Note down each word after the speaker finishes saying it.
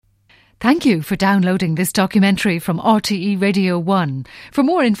Thank you for downloading this documentary from RTE Radio 1. For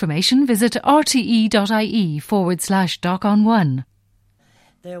more information, visit rte.ie/Doc-on-1.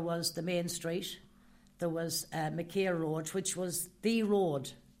 There was the main street. There was McHale Road, which was the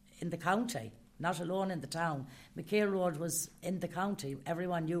road in the county, not alone in the town. McHale Road was in the county.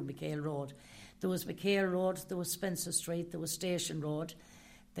 Everyone knew McHale Road. There was McHale Road, there was Spencer Street, there was Station Road,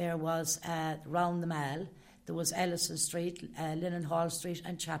 there was Round the Mall, there was Ellison Street, Linen Hall Street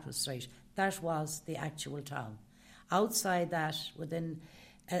and Chapel Street. That was the actual town. Outside that, within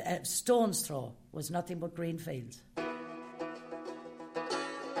a stone's throw, was nothing but green fields.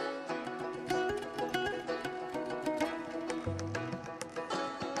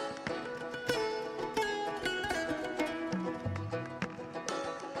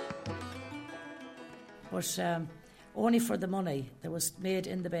 But only for the money that was made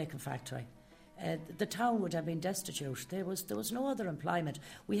in the bacon factory. The town would have been destitute. There was no other employment.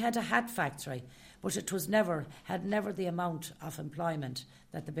 We had a hat factory, but it was had never the amount of employment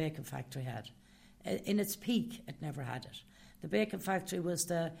that the bacon factory had. In its peak, it never had it. The bacon factory was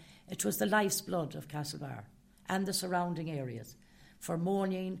the life's blood of Castlebar and the surrounding areas. For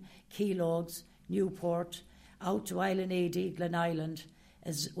Morning, Keelogues, Newport, out to Island Ady, Glen Island,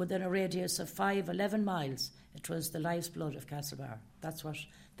 is within a radius of 11 miles. It was the life's blood of Castlebar.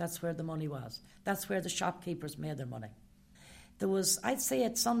 That's where the money was. That's where the shopkeepers made their money. There was, I'd say,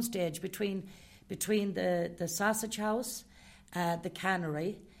 at some stage between the sausage house, the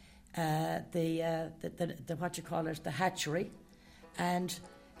cannery, the what you call it, the hatchery, and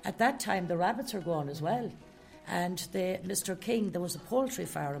at that time the rabbits were gone as well. And Mr. King, there was a poultry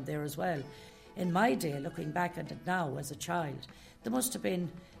farm there as well. In my day, looking back at it now as a child, there must have been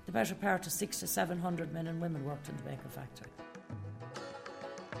the better part of 600 to 700 men and women worked in the bacon factory.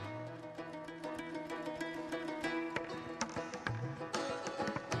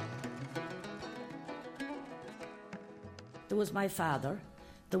 There was my father,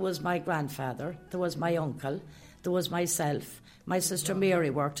 there was my grandfather, there was my uncle, there was myself. My sister Mary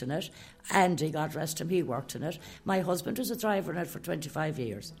worked in it. Andy, God rest him, he worked in it. My husband was a driver in it for 25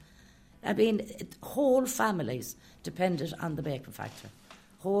 years. I mean, whole families depended on the bacon factory.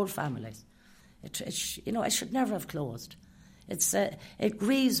 Whole families. It should never have closed. It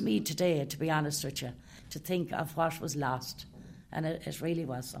grieves me today, to be honest with you, to think of what was lost. And it really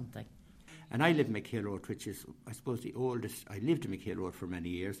was something. And I live in McHale Road, which is, I suppose, the oldest. I lived in McHale Road for many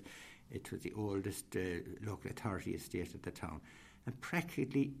years. It was the oldest local authority estate of the town. And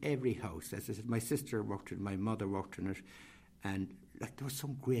practically every house, as I said, my sister worked in it, my mother worked in it, and there were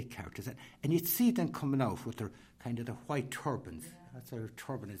some great characters. And you'd see them coming out with their kind of the white turbans. Yeah. That's their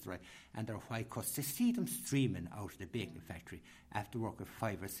turban is right. And their white coats. To see them streaming out of the bacon factory after work at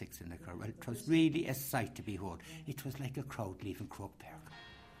 5 or 6 in the car. Well, it was really a sight to behold. It was like a crowd leaving Croke Park.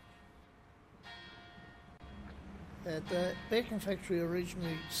 The bacon factory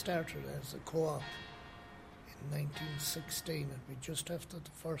originally started as a co-op in 1916, and we just after the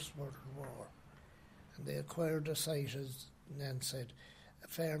First World War. And they acquired a site, as Nan said, a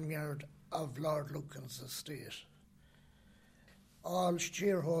farmyard of Lord Lucan's estate. All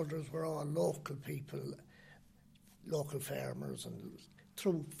shareholders were all local people, local farmers, and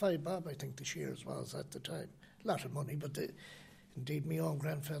through 5 bob, I think the shares was at the time. A lot of money, but indeed, my own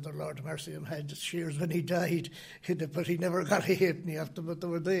grandfather, Lord Mercy, had shares when he died, but he never got a halfpenny after them, but they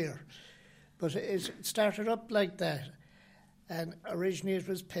were there. But it started up like that, and originally it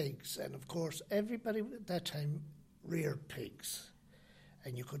was pigs, and of course everybody at that time reared pigs,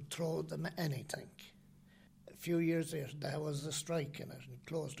 and you could throw them anything. A few years later, there was a strike in it, and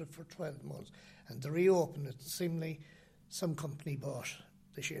closed it for 12 months, and they reopened it. Seemingly, some company bought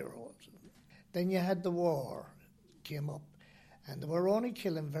the shareholders. Then you had the war, came up, and they were only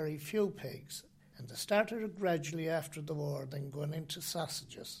killing very few pigs. And they started gradually after the war, then going into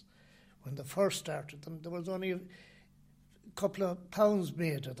sausages. When they first started them, there was only a couple of pounds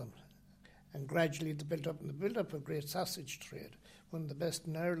made of them. And gradually they built up, and they built up a great sausage trade, one of the best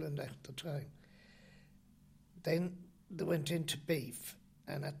in Ireland at the time. Then they went into beef.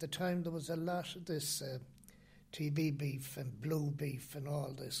 And at the time there was a lot of this TB beef and blue beef and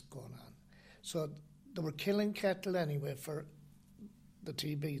all this going on. So they were killing cattle anyway for the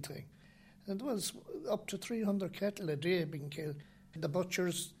TB thing. And there was up to 300 cattle a day being killed. The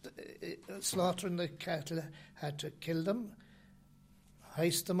butchers slaughtering the cattle had to kill them,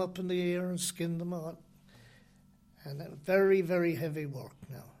 hoist them up in the air and skin them all. And very, very heavy work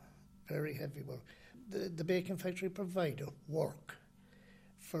now. Very heavy work. The bacon factory provided work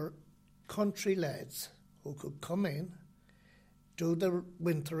for country lads who could come in, do the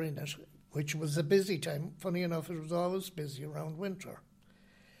winter in it, which was a busy time. Funny enough, it was always busy around winter.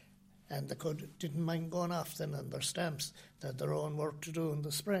 and they didn't mind going off then on their stamps. They had their own work to do in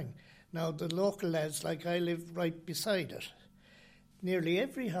the spring. Now the local lads, like I live right beside it, nearly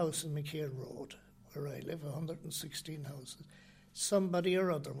every house in McHale Road, where I live, 116 houses, somebody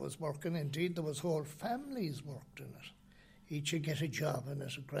or other was working. Indeed, there was whole families worked in it. Each would get a job in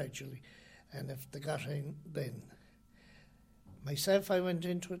it gradually, and if they got in, then. Myself, I went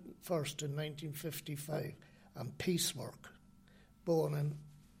into it first in 1955 on piecework, boning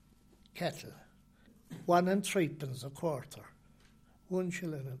cattle. 1 and 3p a quarter. 1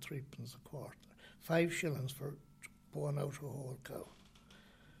 shilling and 3p a quarter. 5 shillings for bone out a whole cow.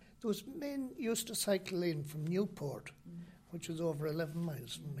 Those men used to cycle in from Newport, which is over 11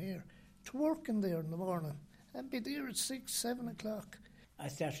 miles from here, to work in there in the morning and be there at 6, 7 o'clock. I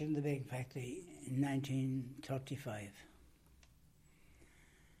started in the baking factory in 1935.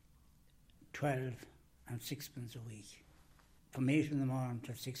 12 and 6p a week. From 8 in the morning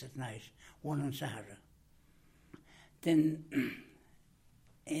till 6 at night, 1 on Saturday. Then,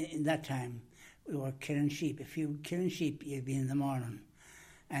 in that time, we were killing sheep. If you were killing sheep, you'd be in the morning,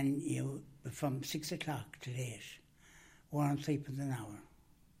 and you from 6 o'clock till 8, 1 on 3p an hour.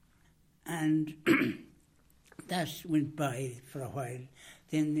 And that went by for a while.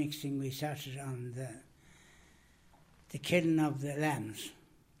 Then next thing we started on the killing of the lambs.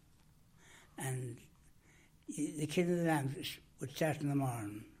 And the killing of the lambs would start in the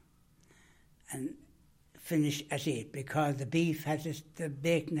morning and finish at 8 because the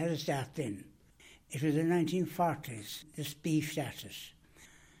bacon had to start then. It was the 1940s, this beef started.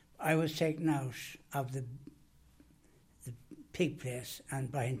 I was taken out of the pig place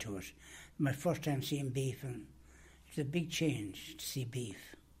and buying to it. My first time seeing beef, and it was a big change to see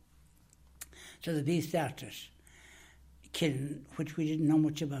beef. So the beef started killing, which we didn't know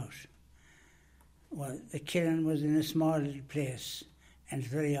much about. Well, the killing was in a small little place and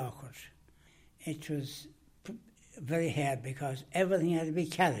very awkward. It was very hard because everything had to be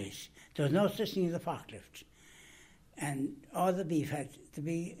carried. There was no such thing as a forklift. And all the beef had to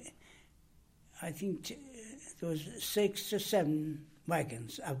be, I think there was 6 to 7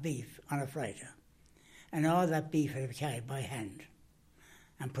 wagons of beef on a Friday. And all that beef had to be carried by hand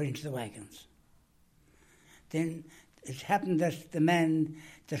and put into the wagons. Then it happened that the man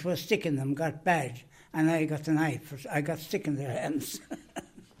that was sticking them got bad, and I got the knife. I got stick in their hands.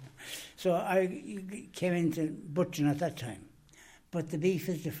 So I came into butchering at that time. But the beef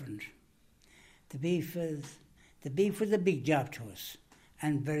is different. The beef was a big job to us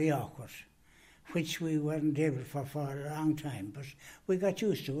and very awkward, which we weren't able for a long time. But we got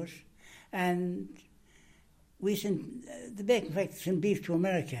used to it, and we sent the bacon factory sent beef to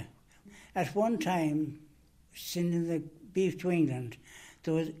America. At one time, sending the beef to England,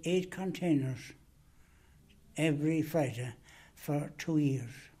 there was 8 containers every Friday for 2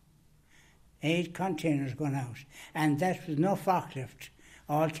 years. 8 containers going out, and that was no forklift,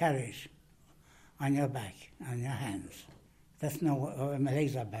 all carried on your back, on your hands. That's no, my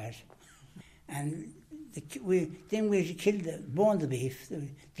legs are bad. And we bone the beef.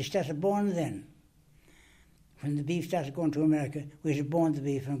 They started boning then. When the beef started going to America, we had to bone the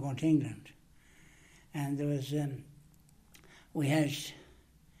beef and go to England. And there was, we had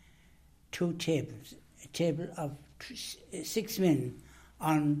 2 tables, a table of 6 men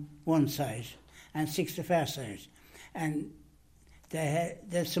on one side and 6 the far side. And they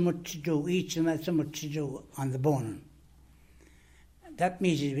had so much to do, each of them had so much to do on the boning. That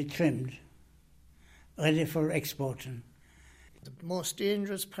meat had to be trimmed, ready for exporting. The most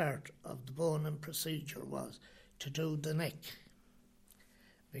dangerous part of the boning procedure was to do the neck,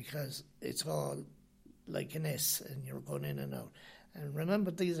 because it's all like an S and you're going in and out. And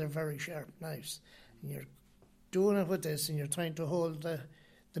remember, these are very sharp knives. And you're doing it with this and you're trying to hold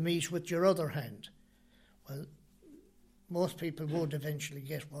the meat with your other hand. Well, most people would eventually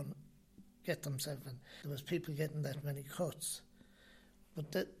get themselves in. There was people getting that many cuts.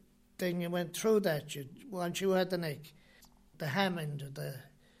 But then you went through that. Once you had the neck, the ham end of the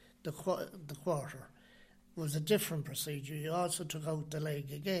quarter was a different procedure. You also took out the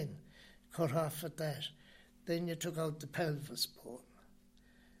leg again, cut off at that. Then you took out the pelvis bone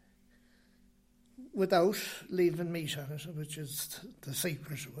without leaving meat on it, which is the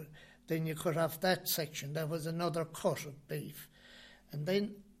secret of it. Then you cut off that section. That was another cut of beef. And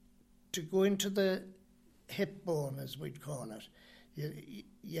then to go into the hip bone, as we'd call it,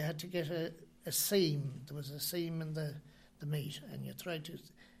 you had to get a seam. There was a seam in the meat, and you tried to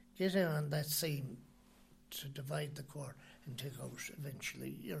get in on that seam to divide the core and take out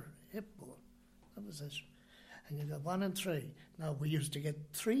eventually your hip bone. That was it. And you got 1 and 3. Now, we used to get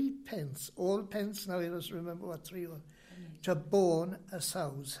 3 pence, old pence, now you must remember what 3 was, to bone a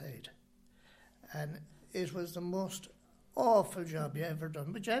sow's head. And it was the most awful job you ever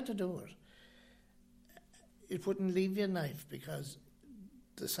done, but you had to do it. It wouldn't leave you a knife because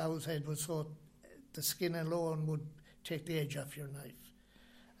the sow's head was so, the skin alone would take the edge off your knife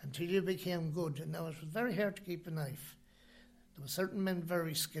until you became good. And now it was very hard to keep a knife. There were certain men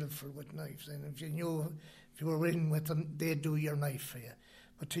very skillful with knives, and if you were in with them, they'd do your knife for you.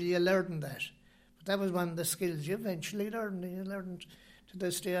 But till you learned that. But that was one of the skills you eventually learned. You learned, to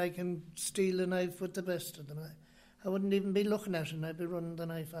this day I can steal a knife with the best of them. I wouldn't even be looking at it, and I'd be running the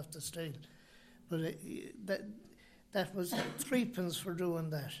knife off the steel. But that was 3p for doing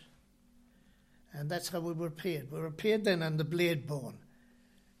that. And that's how we were paid. We were paid then on the blade bone.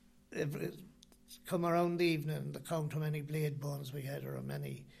 Come around the evening and the count how many blade bones we had or how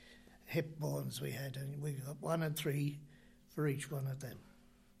many hip bones we had, and we got 1 and 3 for each one of them.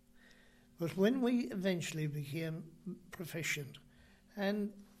 But when we eventually became proficient,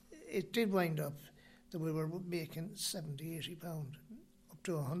 and it did wind up that we were making £70, £80, up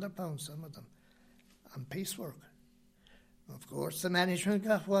to £100, some of them, on piecework. Of course, the management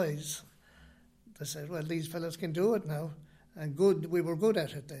got wise. They said, well, these fellas can do it now, and we were good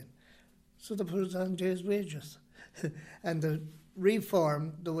at it then. So they put us on day's wages. And they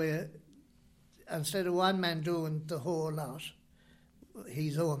reformed the way, instead of one man doing the whole lot,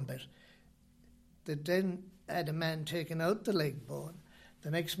 his own bit, they then had a man taking out the leg bone,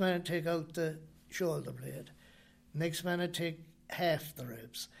 the next man would take out the shoulder blade, the next man would take half the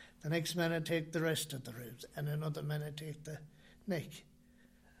ribs, the next man would take the rest of the ribs, and another man would take the neck.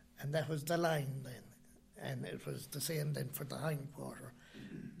 And that was the line then. And it was the same then for the hind quarter.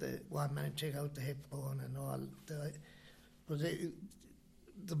 The one man would take out the hip bone and all. But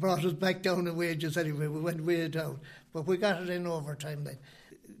they brought us back down in wages anyway. We went way down. But we got it in overtime then.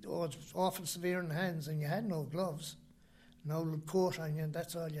 It was awful severe in the hands, and you had no gloves. No coat on you, and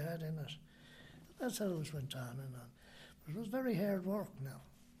that's all you had in it. That's how it went on and on. But it was very hard work now.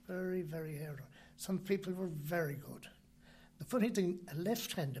 Very, very hard work. Some people were very good. The funny thing, a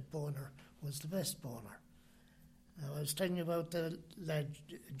left-handed boner was the best boner. Now, I was telling you about the lad,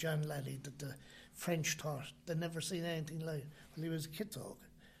 John Laddie, that the French taught. They'd never seen anything like it. Well, he was a kid dog,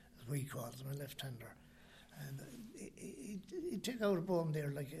 as we called him, a left-hander. And he took out a bone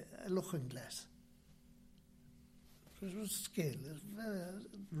there like a looking glass. It was skill. It was a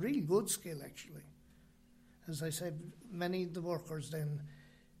really good skill, actually. As I said, many of the workers then,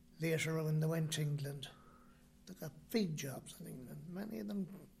 later when they went to England, they got big jobs in England. Many of them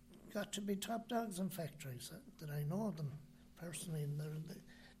got to be top dogs in factories that I know them personally, and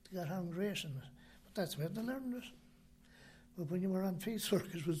they got on great in it. But that's where they learned it. But when you were on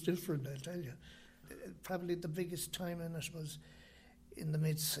piecework, it was different, I'll tell you. Probably the biggest time in it was in the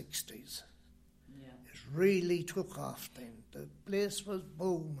mid-60s. Yeah. It really took off then. The place was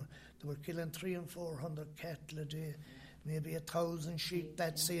boom. They were killing 300 and 400 cattle a day. Maybe 1,000 sheep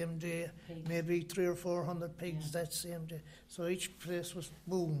that same day, maybe 300 or 400 pigs that same day. So each place was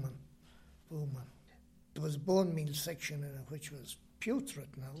booming. There was a bone meal section in it, which was putrid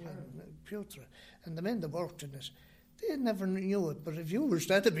now, putrid. And the men that worked in it, they never knew it, but if you were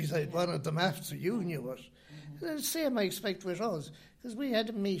standing beside one of them after, you knew it. And the same I expect with us, because we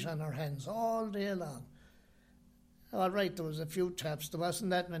had meat on our hands all day long. All right, there was a few taps. There wasn't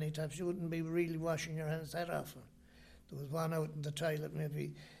that many taps. You wouldn't be really washing your hands that often. There was one out in the toilet,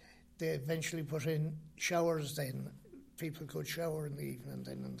 maybe. They eventually put in showers then. People could shower in the evening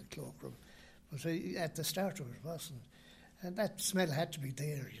then in the cloakroom. But at the start of it wasn't. And that smell had to be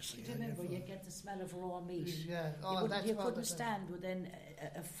there, you see. Do you remember, you get the smell of raw meat. Yeah, you couldn't stand within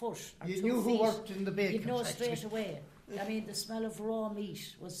a foot or 2 feet. You knew who worked in the bacon You'd know factory. straight away. I mean, the smell of raw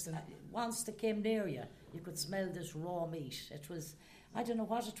meat was, once they came near you, you could smell this raw meat. It was, I don't know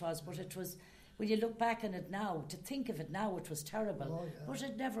what it was, but it was, when you look back on it now, to think of it now, it was terrible. Oh, yeah. But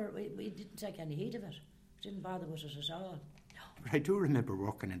it never, we didn't take any heed of it. We didn't bother with it at all. But I do remember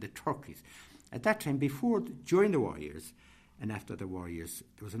working in the turkeys. At that time, during the war years, and after the war years,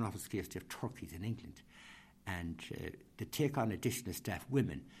 there was an awful scarcity of turkeys in England. And to take on additional staff,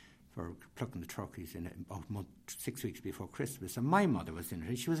 women, for plucking the turkeys in about 6 weeks before Christmas. And my mother was in it,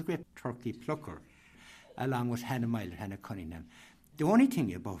 and she was a great turkey plucker, along with Hannah Myler, Hannah Cunningham. The only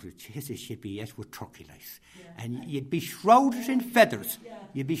thing about it, she'd be at with turkey lice. Yeah. And you'd be shrouded in feathers. Yeah.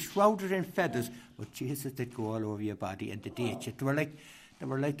 You'd be shrouded in feathers, but Jesus, they'd go all over your body and they'd eat you. They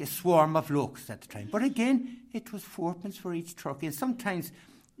were like a swarm of locusts at the time. But again, it was 4p for each turkey. And sometimes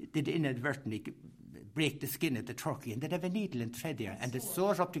they'd inadvertently break the skin of the turkey and they'd have a needle and thread there. And they'd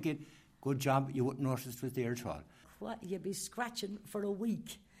sew it up again. Good job, you wouldn't notice it was there at all. What, you'd be scratching for a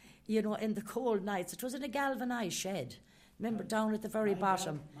week, in the cold nights. It was in a galvanised shed. Remember, down at the very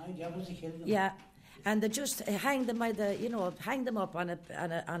bottom. My job was to kill them. Yeah, and they just hang them hang them up on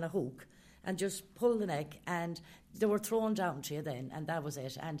a hook, and just pull the neck, and they were thrown down to you then, and that was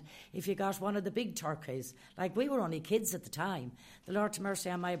it. And if you got one of the big turkeys, like we were only kids at the time, the Lord to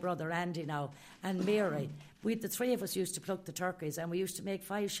mercy on my brother Andy now and Mary, the three of us used to pluck the turkeys, and we used to make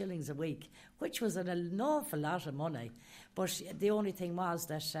 5 shillings a week, which was an awful lot of money. But the only thing was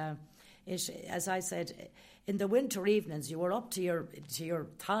that, as I said, in the winter evenings you were up to your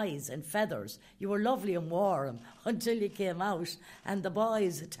thighs in feathers. You were lovely and warm until you came out and the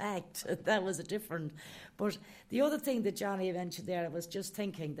boys attacked. That was a different. But the other thing that Johnny mentioned there, I was just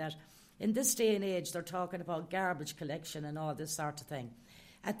thinking that in this day and age they're talking about garbage collection and all this sort of thing.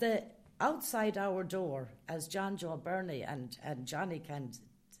 At the outside our door, as John Joe Burney and Johnny can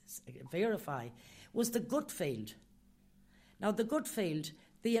verify, was the gut field. Now the gut field,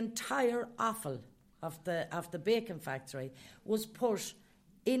 the entire offal of the bacon factory was put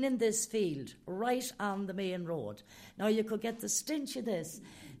in this field, right on the main road. Now you could get the stench of this,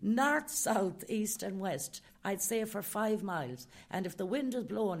 north, south, east and west, I'd say for 5 miles. And if the wind was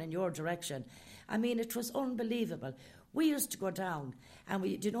blowing in your direction, I mean, it was unbelievable. We used to go down, and do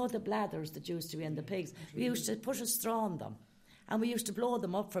you know the bladders that used to be in the pigs? We used to put a straw on them, and we used to blow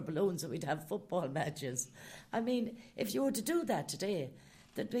them up for balloons, and we'd have football matches. I mean, if you were to do that today,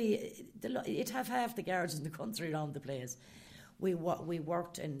 you'd have half the garages in the country around the place. We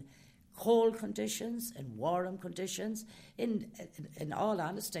worked in cold conditions, in warm conditions, in all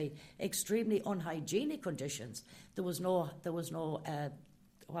honesty, extremely unhygienic conditions. There was no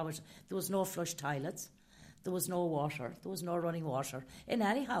flush toilets. There was no water. There was no running water in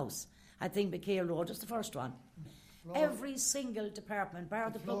any house. I think McHale Road was the first one. Every single department, bar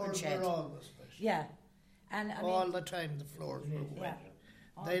the plucking shed. Were always wet. Yeah, and all the time the floors were wet.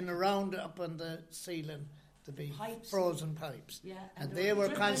 Then around up on the ceiling, there'd be frozen pipes. Yeah, and they were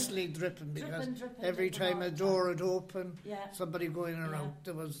constantly dripping because every time a door would open, somebody going around,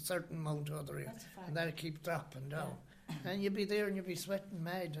 there was a certain amount of other air, and that'd keep dropping down. And you'd be there and you'd be sweating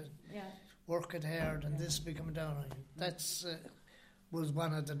mad and working hard, and this be coming down on you. That's was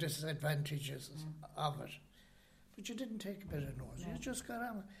one of the disadvantages of it. But you didn't take a bit of notice. You just got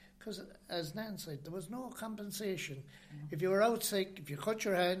on. Because, as Nan said, there was no compensation. If you were out sick, if you cut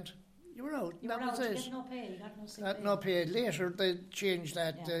your hand, you were out. That was it. You got no pay. You got no sick pay. No pay. Later, they changed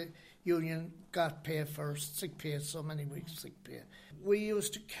that. The union got pay first, sick pay, so many weeks sick pay. We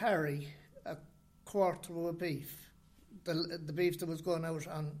used to carry a quarter of a beef, the beef that was going out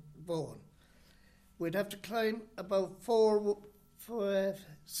on bone. We'd have to climb about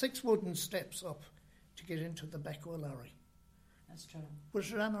 6 wooden steps up to get into the back of a lorry. That's true. But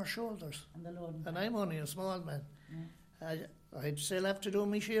it on our shoulders. And I'm only a small man. Yeah. I'd still have to do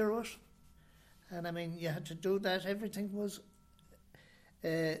my share of it. And I mean, you had to do that. Everything was...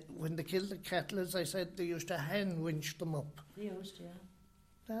 when they killed the cattle, as I said, they used to hand winch them up. They used to,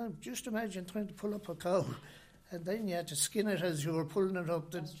 Now, just imagine trying to pull up a cow. And then you had to skin it as you were pulling it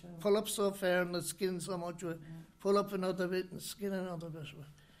up. They'd pull up so far and the skin so much, you pull up another bit and skin another bit.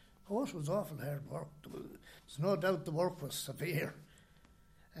 Oh, it was awful hard work. There's no doubt the work was severe.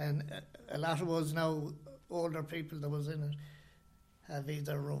 And a lot of us now, older people that was in it, have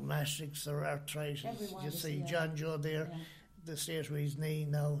either rheumatics or arthritis. You see John Joe there, the state of his knee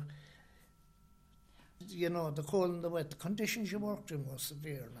now. You know, the cold and the wet, the conditions you worked in was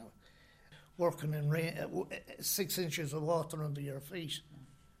severe now. Working in rain, 6 inches of water under your feet,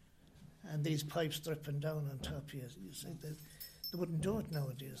 and these pipes dripping down on top of you. You see, they wouldn't do it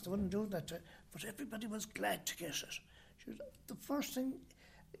nowadays. They wouldn't do that. But everybody was glad to get it. The first thing,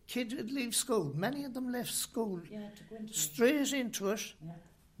 kids would leave school. Many of them left school straight into it. Yeah.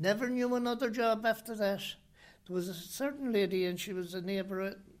 Never knew another job after that. There was a certain lady, and she was a neighbour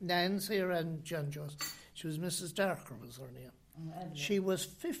at Nan's here and John Joe's. She was Mrs. Darker, was her name. She was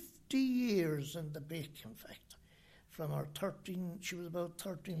 50 years in the bacon factory. From her 13, she was about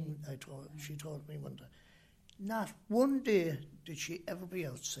 13, she told me one day. Not one day did she ever be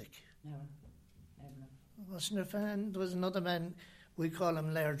out sick. No, never. Wasn't a fan. There was another man, we call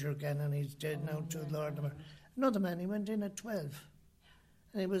him Larger again, and he's dead now to the Lord. Another man, he went in at 12.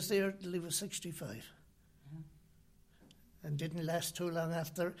 And he was there till he was 65. And didn't last too long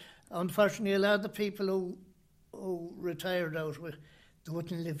after. Unfortunately, a lot of the people who retired out with, they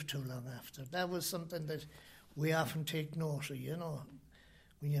wouldn't live too long after. That was something that we often take note of, you know,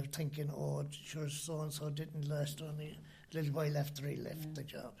 when you're thinking, oh, sure, so-and-so didn't last only a little while after he left the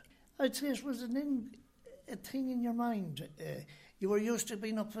job. I'd say it was a thing in your mind. You were used to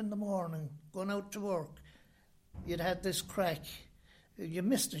being up in the morning, going out to work. You'd had this crack. You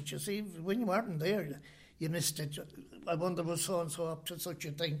missed it, you see. When you weren't there, you missed it. I wonder was so-and-so up to such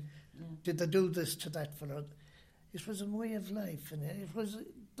a thing. Yeah. Did they do this to that fellow? It was a way of life, and it was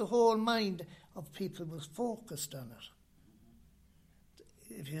the whole mind of people was focused on it.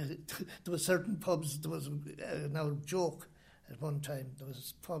 There were certain pubs, there was a joke at one time, there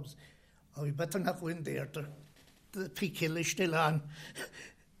was pubs, oh, you better not go in there, the pig kill is still on.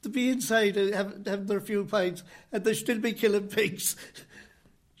 To be inside and have their few pints, and they still be killing pigs.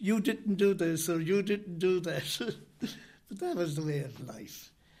 You didn't do this, or you didn't do that. But that was the way of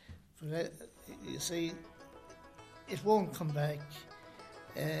life. But you see, it won't come back.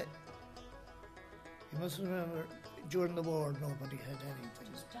 You must remember, during the war, nobody had anything.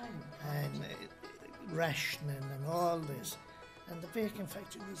 And rationing and all this. And the baking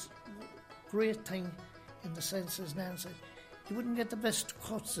factory was a great thing in the sense, as Nan said, you wouldn't get the best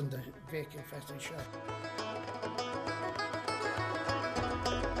cuts in the baking factory shop.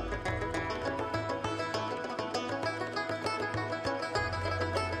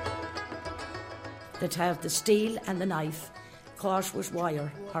 They'd have the steel and the knife caught with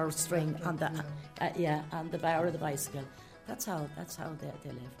wire or string on the on the bar of the bicycle. That's how they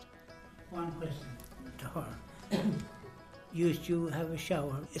lived. One question to her. Used to have a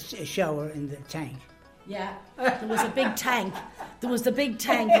shower in the tank? Yeah, there was a big tank. There was the big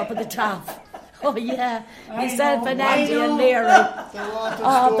tank up at the top. Oh yeah, myself and Andy and Mary.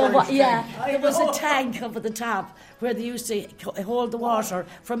 There was a tank up at the top where they used to hold the water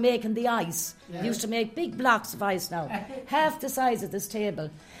from making the ice. They used to make big blocks of ice now, half the size of this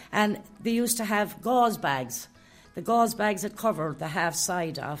table, and they used to have gauze bags. The gauze bags that covered the half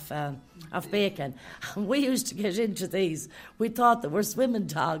side of bacon. And we used to get into these. We thought they were swimming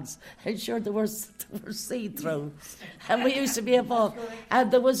togs, and sure they were see-through. And we used to be above.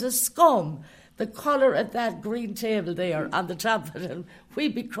 And there was a scum, the colour of that green table there on the top of it. And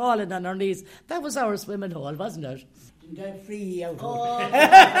we'd be crawling on our knees. That was our swimming hole, wasn't it? Didn't I free out? Oh,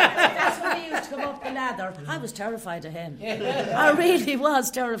 that's when he used to come up the ladder. I was terrified of him. I really was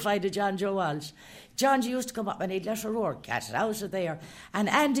terrified of John Joe Walsh. John used to come up and he'd let her roar, get it out of there. And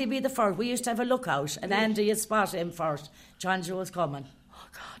Andy be the first. We used to have a lookout, and Andy would spot him first. John Joe was coming. Oh,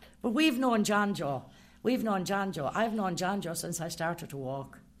 God. But we've known John Joe. I've known John Joe since I started to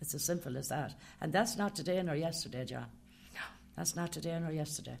walk. It's as simple as that. And that's not today nor yesterday, John. No, that's not today nor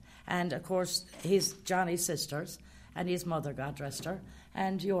yesterday. And, of course, he's Johnny's sisters, and his mother, God rest her,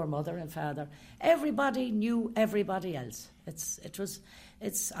 and your mother and father. Everybody knew everybody else. It was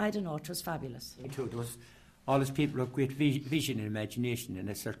fabulous. Me too. There was all these people of great vision and imagination and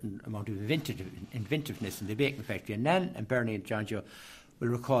a certain amount of inventiveness in the baking factory. And Nan and Bernie and John Joe will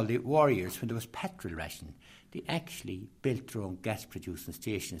recall the Warriors when there was petrol ration. They actually built their own gas producing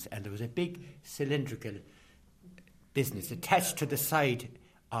stations, and there was a big cylindrical business attached to the side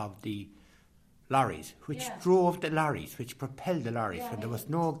of the lorries, which drove the lorries, which propelled the lorries when there was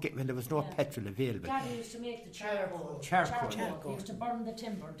no petrol available. Daddy used to make the charcoal. He used to burn the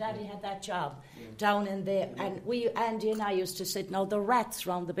timber. Daddy had that job down in there, and Andy and I used to sit. Now the rats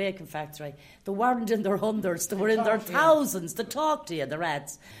round the bacon factory, they weren't in their hundreds, they were in their thousands. They talked to you, the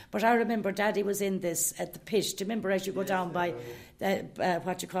rats. But I remember Daddy was in this at the pit. Do you remember as you go down by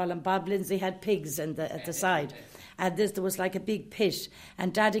Bob Lindsay had pigs at the side. And there was like a big pit,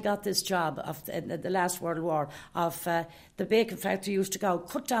 and Daddy got this job in the last World War of the bacon factory used to go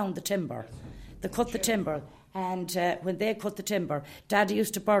cut down the timber. They cut the timber, and when they cut the timber, Daddy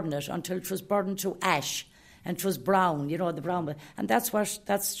used to burn it until it was burned to ash, and it was brown, the brown. And that's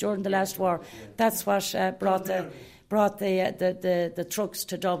during the last war. That's what brought the trucks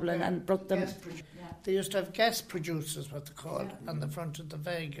to Dublin and brought them. They used to have gas producers, what they called, on the front of the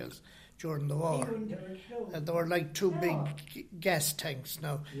vehicles during the war. And they were like two big gas tanks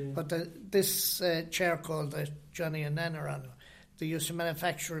now. Yeah. But this charcoal that Johnny and Nan are on, they used to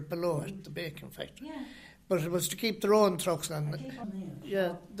manufacture it below it, the baking factory. Yeah. But it was to keep their own trucks on.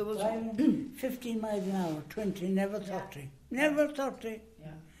 Yeah, there was 15 miles an hour, 20, never 30. Never 30.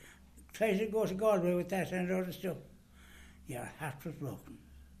 Yeah. Try to go to Galway with that and all the stuff. Your heart was broken.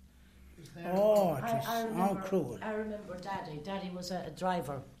 Oh, it was all cruel. I remember Daddy. Daddy was a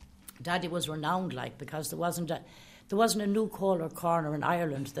driver. Daddy was renowned, because there wasn't a new coal or corner in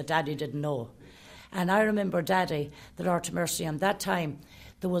Ireland that Daddy didn't know. And I remember Daddy, the Lord to mercy him, that time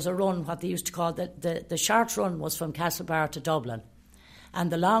there was a run, what they used to call the short run was from Castlebar to Dublin.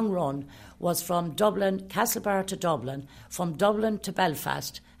 And the long run was from Castlebar to Dublin, from Dublin to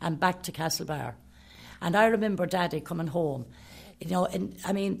Belfast and back to Castlebar. And I remember Daddy coming home.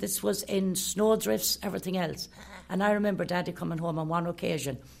 This was in snowdrifts, everything else. And I remember Daddy coming home on one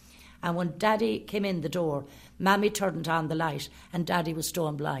occasion. And when Daddy came in the door, Mammy turned on the light and Daddy was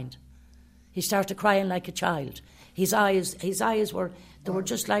stone blind. He started crying like a child. His eyes were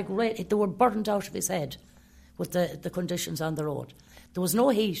just like red. They were burnt out of his head with the conditions on the road. There was no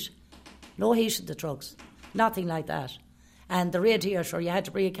heat in the trucks, nothing like that. And the radiator, you had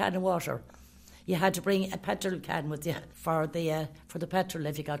to bring a can of water. You had to bring a petrol can with you for the petrol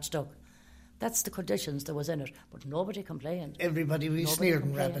if you got stuck. That's the conditions there was in it, but nobody complained. Everybody was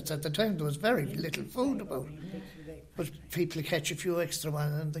sneering rabbits at the time. There was very little food about. But people catch a few extra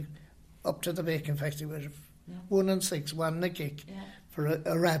ones and they up to the bacon factory with 1 and 6, 1 a kick for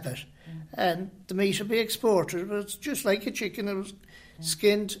a rabbit. Yeah. And the meat would be exported. It was just like a chicken. It was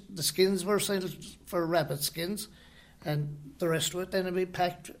skinned. The skins were sold for rabbit skins. And the rest of it then would be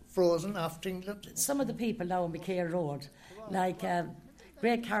packed, frozen off to England. Some of the people now on McHale Road, like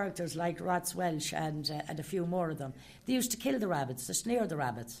great characters like Rots Welsh and a few more of them, they used to kill the rabbits, to snare the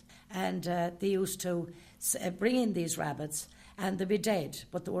rabbits. And they used to bring in these rabbits and they'd be dead,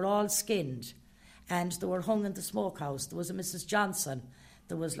 but they were all skinned. And they were hung in the smokehouse. There was a Mrs. Johnson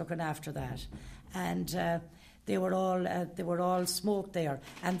that was looking after that. And they were all smoked there.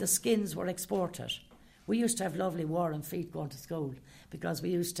 And the skins were exported. We used to have lovely warm feet going to school because we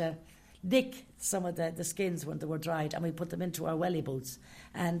used to nick some of the skins when they were dried and we put them into our welly boots.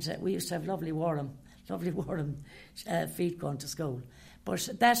 And we used to have lovely warm feet going to school. But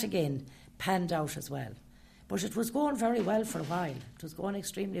that again panned out as well. But it was going very well for a while. It was going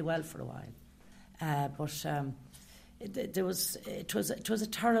extremely well for a while. It was a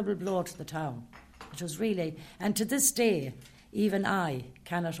terrible blow to the town. It was really, and to this day, even I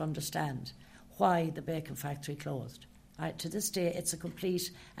cannot understand why the bacon factory closed. To this day, it's a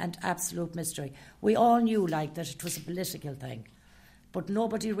complete and absolute mystery. We all knew, that it was a political thing, but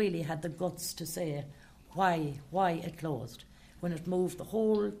nobody really had the guts to say why it closed. When it moved, the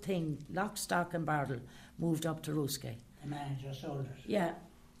whole thing, lock, stock and barrel, moved up to Ruskay. The manager sold it. Yeah.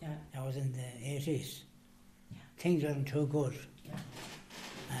 That was in the 80s. Yeah. Things weren't too good. Yeah.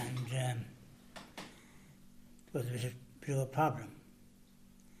 And there was a bit of a problem.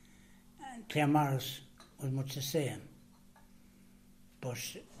 And Claire Morris was much the same. But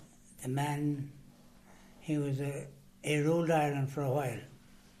the man, he ruled Ireland for a while.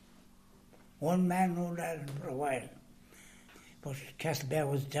 One man ruled Ireland for a while. But Castlebar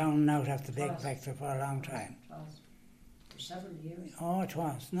was down and out after the bacon factory for a long time. It was. For several years. Oh, it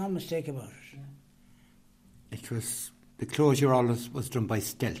was. No mistake about it. Yeah. It was, the closure always was done by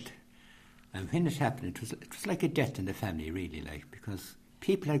stealth. And when it happened, it was like a death in the family, really, because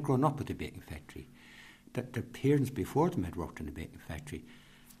people had grown up with the bacon factory. Their parents before them had worked in the bacon factory.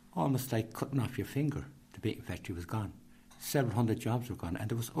 Almost like cutting off your finger. The bacon factory was gone. Several hundred jobs were gone, and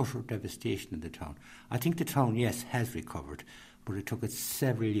there was utter devastation in the town. I think the town, yes, has recovered, but it took it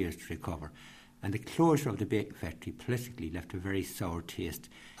several years to recover. And the closure of the bacon factory politically left a very sour taste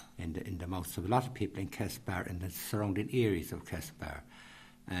in the mouths of a lot of people in Castlebar and the surrounding areas of Castlebar.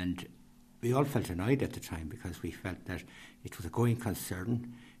 And we all felt annoyed at the time because we felt that it was a going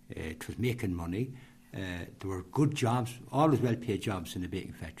concern, it was making money, there were good jobs, always well-paid jobs in the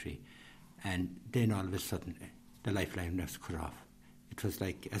bacon factory. And then all of a sudden, the lifeline was cut off. It was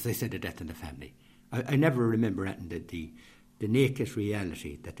like, as I said, a death in the family. I never remember the naked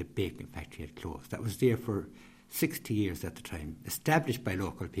reality that the bacon factory had closed. That was there for 60 years at the time, established by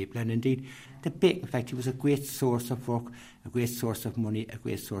local people. And indeed, the bacon factory was a great source of work, a great source of money, a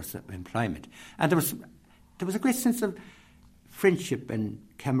great source of employment. And there was a great sense of friendship and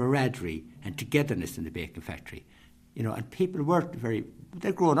camaraderie and togetherness in the bacon factory. And people were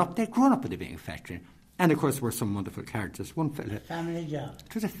they'd grown up with the bacon factory. And of course, there were some wonderful characters. One fella, family job.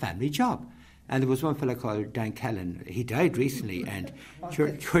 It was a family job. And there was one fellow called Dan Callan. He died recently, and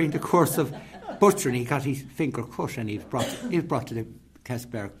during the course of butchering, he got his finger cut, and he was brought to the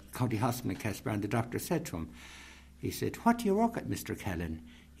Castlebar County Hospital in Castlebar, and the doctor said to him, he said, "What do you work at, Mr. Callan?"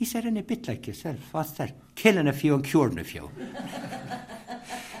 He said, "In a bit like yourself." "What's that?" "Killing a few and curing a few."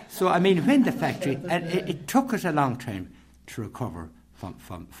 So, when the factory, and it took us a long time to recover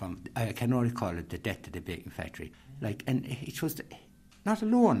from I can only call it the death of the bacon factory. And it was not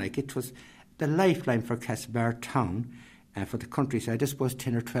alone, it was the lifeline for Castlebar town and for the countryside. I suppose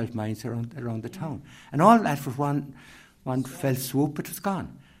 10 or 12 mines around the town. And all that was one fell swoop, it was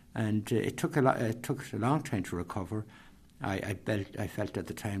gone. And it took a long time to recover. I felt at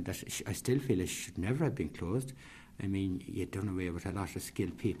the time that I still feel it should never have been closed. You'd done away with a lot of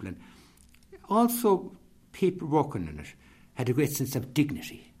skilled people. And also, people working in it had a great sense of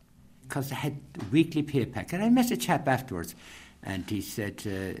dignity because they had weekly pay pack. And I met a chap afterwards, and he said,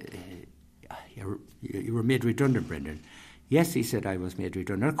 you were made redundant, Brendan. Yes, he said, I was made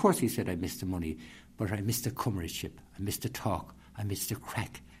redundant. Of course, he said, I missed the money, but I missed the comradeship, I missed the talk, amidst the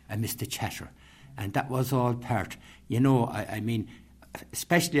crack, amidst the chatter. And that was all part, I mean,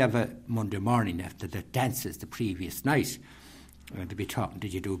 especially of a Monday morning after the dances the previous night. To be talking,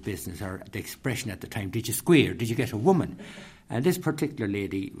 did you do business, or the expression at the time, did you square, did you get a woman? And this particular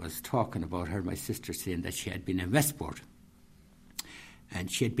lady was talking about her, my sister, saying that she had been in Westport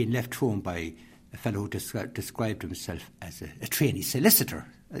and she had been left home by a fellow who described himself as a trainee solicitor.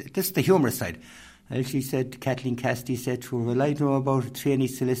 This is the humorous side. And she said, Kathleen Cassidy said to her, well, I know about a trainee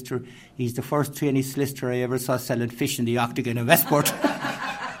solicitor. He's the first trainee solicitor I ever saw selling fish in the Octagon in Westport.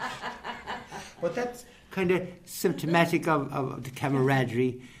 But that's kind of symptomatic of the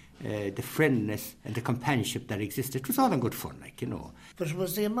camaraderie, the friendliness and the companionship that existed. It was all in good fun, But it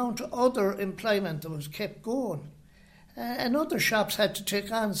was the amount of other employment that was kept going. And other shops had to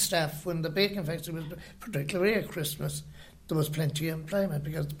take on staff when the baking factory was, particularly at Christmas, there was plenty of employment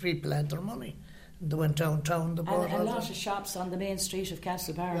because the people had their money. And they went downtown. And a lot of shops on the main street of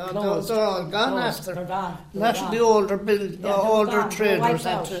Castlebar closed. They're all gone after. They're gone. The older traders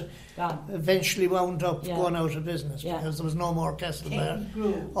had to gone. Eventually wound up going out of business because there was no more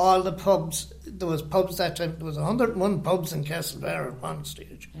Castlebar. All the pubs, there was pubs that time, there was 101 pubs in Castlebar at one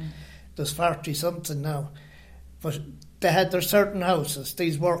stage. There's 40-something now. But they had their certain houses.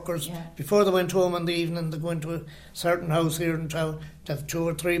 These workers, before they went home in the evening, they go into a certain house here in town to have 2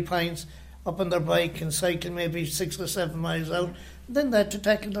 or 3 pints, up on their bike and cycle maybe 6 or 7 miles out. And then they had to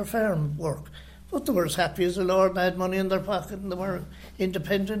tackle their farm work. But they were as happy as the Lord. They had money in their pocket and they were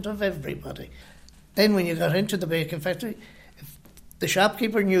independent of everybody. Then when you got into the baking factory, if the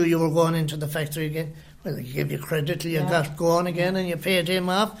shopkeeper knew you were going into the factory again, well, he gave you credit till you got going again and you paid him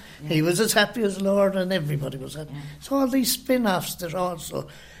off. He was as happy as the Lord and everybody was happy. So all these spin-offs that also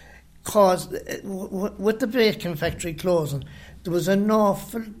caused, with the baking factory closing, there was an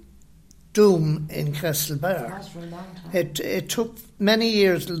awful doom in Castlebar. It took many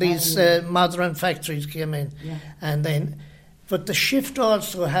years till these modern factories came in. But the shift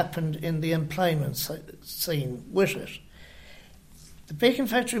also happened in the employment scene with it. The baking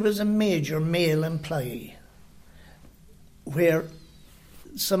factory was a major male employee, where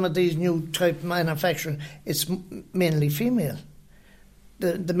some of these new type manufacturing, it's mainly female.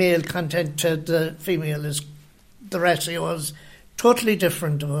 The male content to the female is, the ratio was totally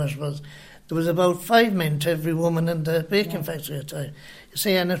different to what it was. There was about 5 men to every woman in the baking factory at the time. You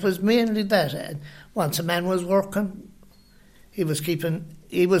see, and it was mainly that. And once a man was working, he was keeping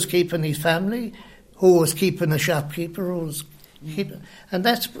his family, who was keeping a shopkeeper, who was keeping, and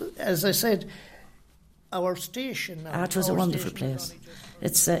that's, as I said, our station now. It was a wonderful place.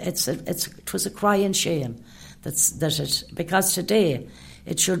 It was a crying shame because today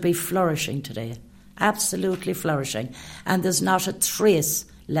it should be flourishing today, absolutely flourishing, and there's not a trace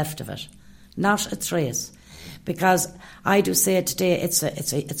left of it, not a trace, because I do say today it's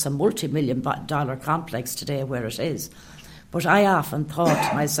a multi-million-dollar complex today where it is, but I often thought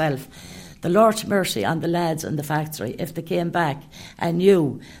to myself, the Lord mercy on the lads in the factory if they came back and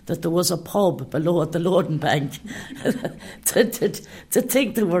knew that there was a pub below at the loading bank to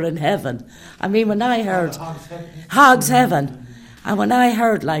think they were in heaven. I mean, when I heard Hog's Heaven, and when I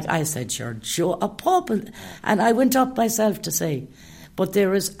heard, I said, sure, a pub, and I went up myself to see. But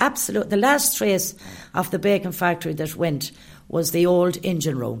there is the last trace of the baking factory that went was the old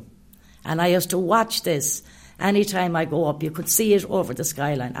engine room. And I used to watch this. Anytime I go up, you could see it over the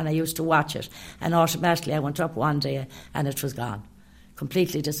skyline, and I used to watch it. And automatically I went up one day and it was gone,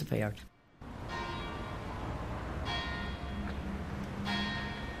 completely disappeared.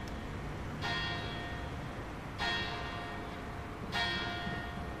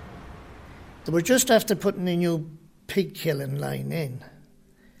 They were just after putting a new pig killing line in.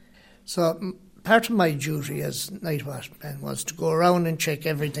 So part of my duty as night watchman was to go around and check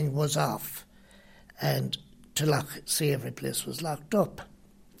everything was off and to see every place was locked up.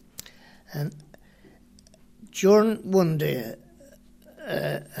 And during one day,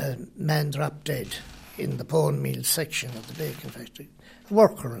 a man dropped dead in the bone meal section of the baking factory, a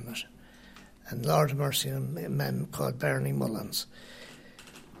worker in it, and Lord of mercy, a man called Bernie Mullins.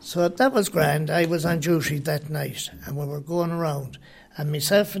 So that was grand. I was on duty that night, and we were going around, and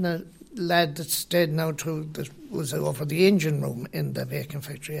myself and a lad that's dead now too, that was over the engine room in the baking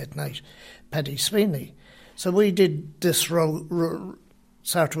factory at night, Paddy Sweeney. So we did this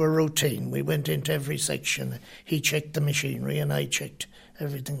sort of a routine. We went into every section. He checked the machinery and I checked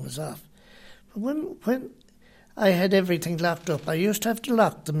everything was off. But when I had everything locked up, I used to have to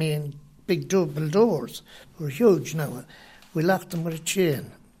lock the main big double doors. They were huge now. We locked them with a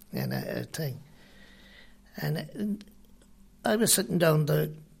chain and a thing. And I was sitting down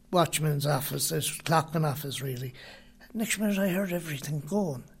the watchman's office, this clocking office really, Next minute I heard everything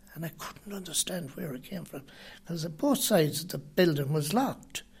going, and I couldn't understand where it came from, because both sides of the building was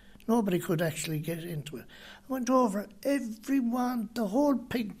locked. Nobody could actually get into it. I went over, everyone, the whole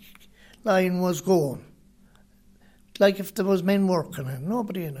pig line was going, like if there was men working and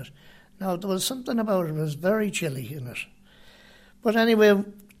nobody in it. Now, there was something about it was very chilly in it. But anyway,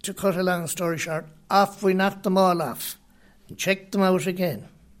 to cut a long story short, off we knocked them all off and checked them out again.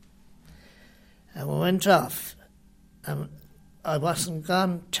 And we went off, and I wasn't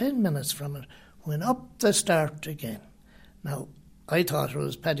gone 10 minutes from it, went up the start again. Now, I thought it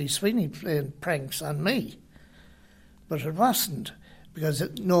was Paddy Sweeney playing pranks on me, but it wasn't, because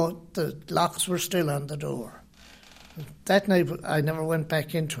the locks were still on the door. That night I never went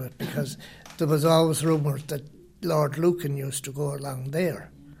back into it, because there was always rumours that Lord Lucan used to go along there.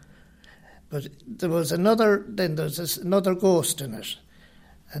 But there's another ghost in it,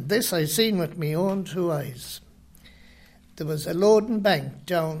 and this I seen with my own two eyes. There was a loading bank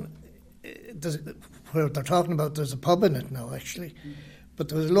down where they're talking about, there's a pub in it now actually, but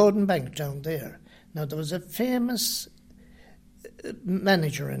there was a loading bank down there. Now there was a famous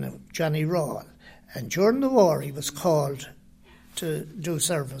manager in it, Johnny Rawle, and during the war he was called to do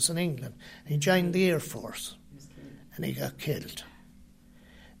service in England. He joined the Air Force and he got killed.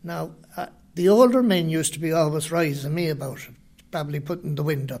 Now the older men used to be always rising me about it, probably putting the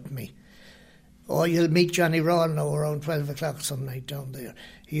wind up me. Oh, you'll meet Johnny Rawle now around 12 o'clock some night down there.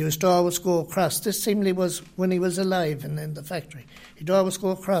 He used to always go across. This seemingly was when he was alive and in the factory. He'd always go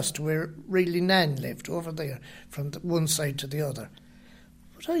across to where really Nan lived, over there, from one side to the other.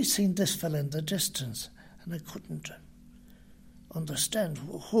 But I seen this fella in the distance, and I couldn't understand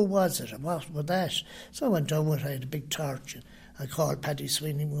who was it and what was that. So I went down with it. I had a big torch, and I called Paddy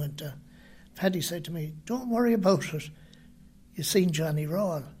Sweeney. We went down. Paddy said to me, "Don't worry about it. You seen Johnny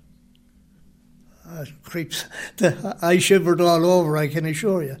Rawle." Creeps. I shivered all over, I can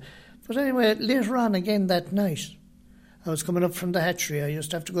assure you. But anyway, later on again that night, I was coming up from the hatchery. I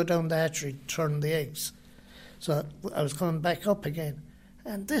used to have to go down the hatchery to turn the eggs. So I was coming back up again.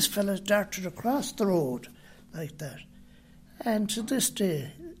 And this fella darted across the road like that. And to this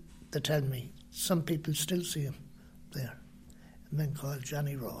day, they tell me, some people still see him there. A man called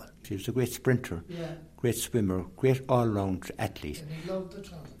Johnny Rawle. He was a great sprinter, great swimmer, great all-round athlete. And he loved the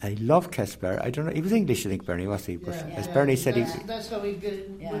town. And he loved Casper. I don't know, he was English, I think, Bernie, was he? But as Bernie said, that's how he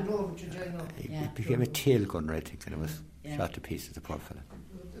went over to China. He became a tail gunner, I think, and it was shot to pieces, the poor fella.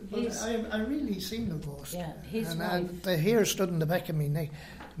 But I really seen the ghost. Yeah, his wife. And the hair stood in the back of my neck.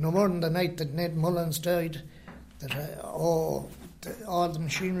 No more than the night that Ned Mullins died, that all the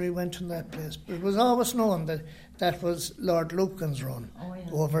machinery went in that place. But it was always known that was Lord Lucan's run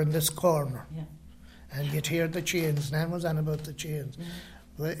over in this corner. Yeah. And you'd hear the chains. Nan was on about the chains.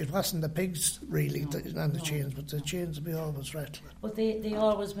 Well, it wasn't the pigs really on the chains, but the chains would be always rattling. But they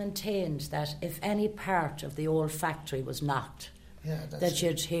always maintained that if any part of the old factory was knocked, that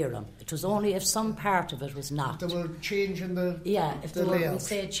you'd hear them. It was only if some part of it was knocked. They were changing the if they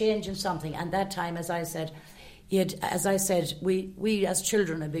were changing something. And that time, as I said, we as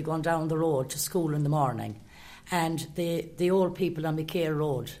children had been going down the road to school in the morning, and the old people on McCare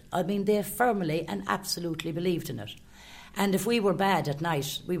Road, I mean, they firmly and absolutely believed in it. And if we were bad at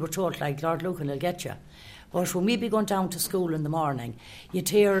night, we were told, like, Lord Lucan will get you. But when we be going down to school in the morning, you'd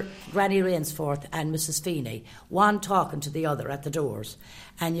hear Granny Rainsforth and Mrs. Feeney, one talking to the other at the doors,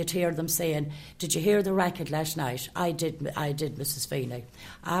 and you'd hear them saying, "Did you hear the racket last night?" I did, Mrs. Feeney.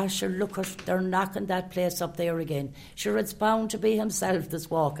 Sure, look, they're knocking that place up there again. Sure, it's bound to be himself that's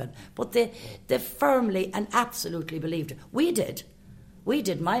walking. But they firmly and absolutely believed it. We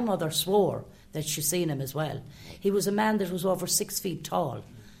did. My mother swore that she seen him as well. He was a man that was over 6 feet tall,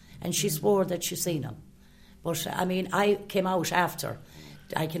 and she swore that she seen him. But, I mean, I came out after,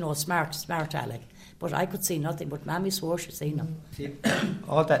 smart Alec, but I could see nothing, but Mammy swore she'd seen him. See,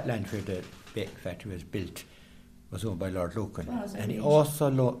 all that land where the baking factory was built was owned by Lord Lucan, and he also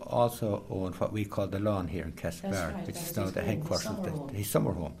owned what we call the lawn here in Castlebar, which is now the headquarters of his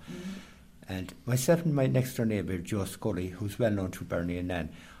summer home. And myself and my next door neighbour, Joe Scully, who's well known to Bernie and Nan,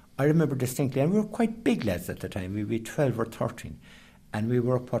 I remember distinctly, and we were quite big lads at the time, we'd be 12 or 13, and we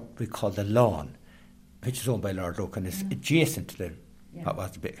were what we call the lawn, which is owned by Lord Lucan, is adjacent to what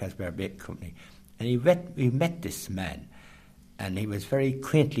was the Castlebar Baking Company. And we met this man, and he was very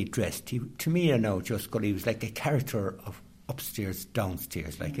quaintly dressed. To me, Joe Scully, he was like a character of upstairs,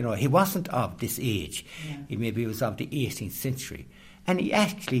 downstairs. He wasn't of this age. Yeah. He was of the 18th century. And he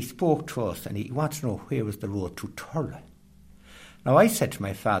actually spoke to us, and he wanted to know where was the road to Turlough. Now, I said to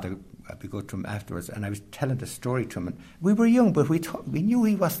my father, we go to him afterwards, and I was telling the story to him, and we were young, but we knew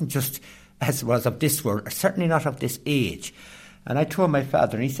he wasn't just as was of this world, certainly not of this age. And I told my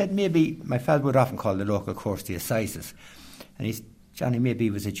father, and he said maybe, my father would often call the local courts the assizes. And he's, Johnny, maybe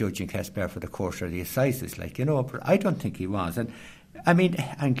he was a judge in Casper for the court or the assizes, like, you know, but I don't think he was. And I mean,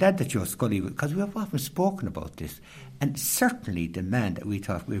 I'm glad that Joe Scully, because we have often spoken about this, and certainly the man that we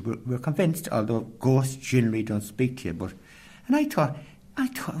thought, we're convinced, although ghosts generally don't speak to you, but, and I thought,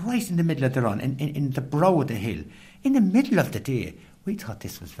 right in the middle of the run, in the brow of the hill, in the middle of the day, we thought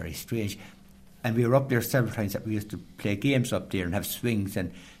this was very strange. And we were up there several times that we used to play games up there and have swings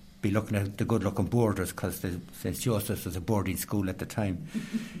and be looking at the good-looking boarders, because St. Joseph's was a boarding school at the time.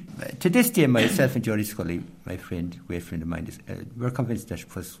 To this day, myself and Jody Scully, my friend, great friend of mine, we're convinced that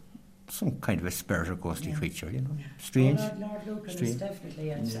it was some kind of a spirit or ghostly creature, you know. Strange. Well, Lord Lucan is definitely,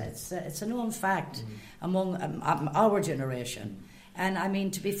 it's a known fact among our generation. And I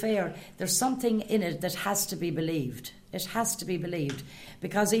mean, to be fair, there's something in it that has to be believed. It has to be believed,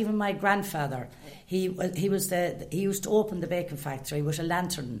 because even my grandfather, he used to open the bacon factory with a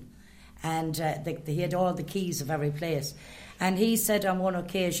lantern, and he had all the keys of every place. And he said on one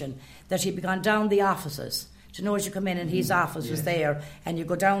occasion that he'd gone down the offices. Do you know, as you come in and his office was there, and you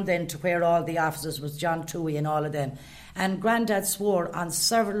go down then to where all the offices was, John Toohey and all of them. And Grandad swore on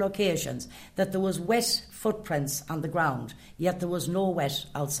several occasions that there was wet footprints on the ground, yet there was no wet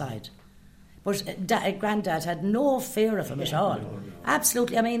outside. But Grandad had no fear of him at all. No.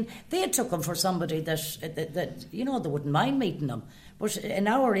 Absolutely. I mean, they took him for somebody that you know, they wouldn't mind meeting him. But in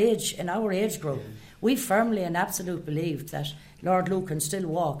our age group, we firmly and absolutely believed that Lord Lucan still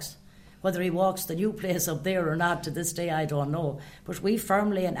walks. Whether he walks the new place up there or not, to this day I don't know. But we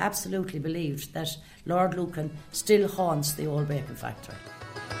firmly and absolutely believed that Lord Lucan still haunts the old bacon factory.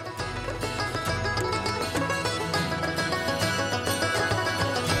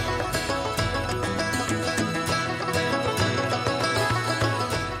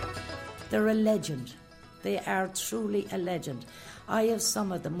 They're a legend. They are truly a legend. I have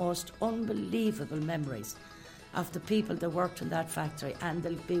some of the most unbelievable memories of the people that worked in that factory, and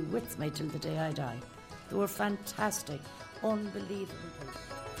they'll be with me till the day I die. They were fantastic, unbelievable people.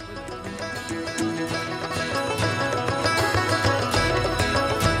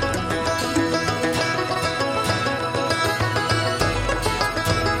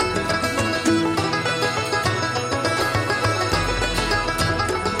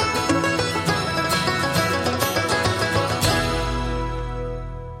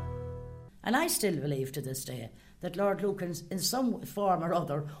 And I still believe to this day that Lord Lucan, in some form or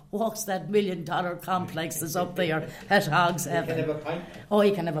other, walks that $1 million complex that's up there at Hogsheaven. He can have a pint. Oh,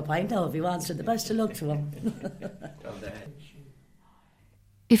 he can have a pint now if he wants to. The best of luck to him.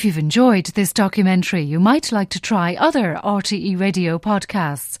 If you've enjoyed this documentary, you might like to try other RTE Radio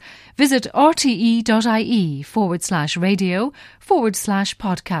podcasts. Visit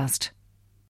rte.ie/radio/podcast.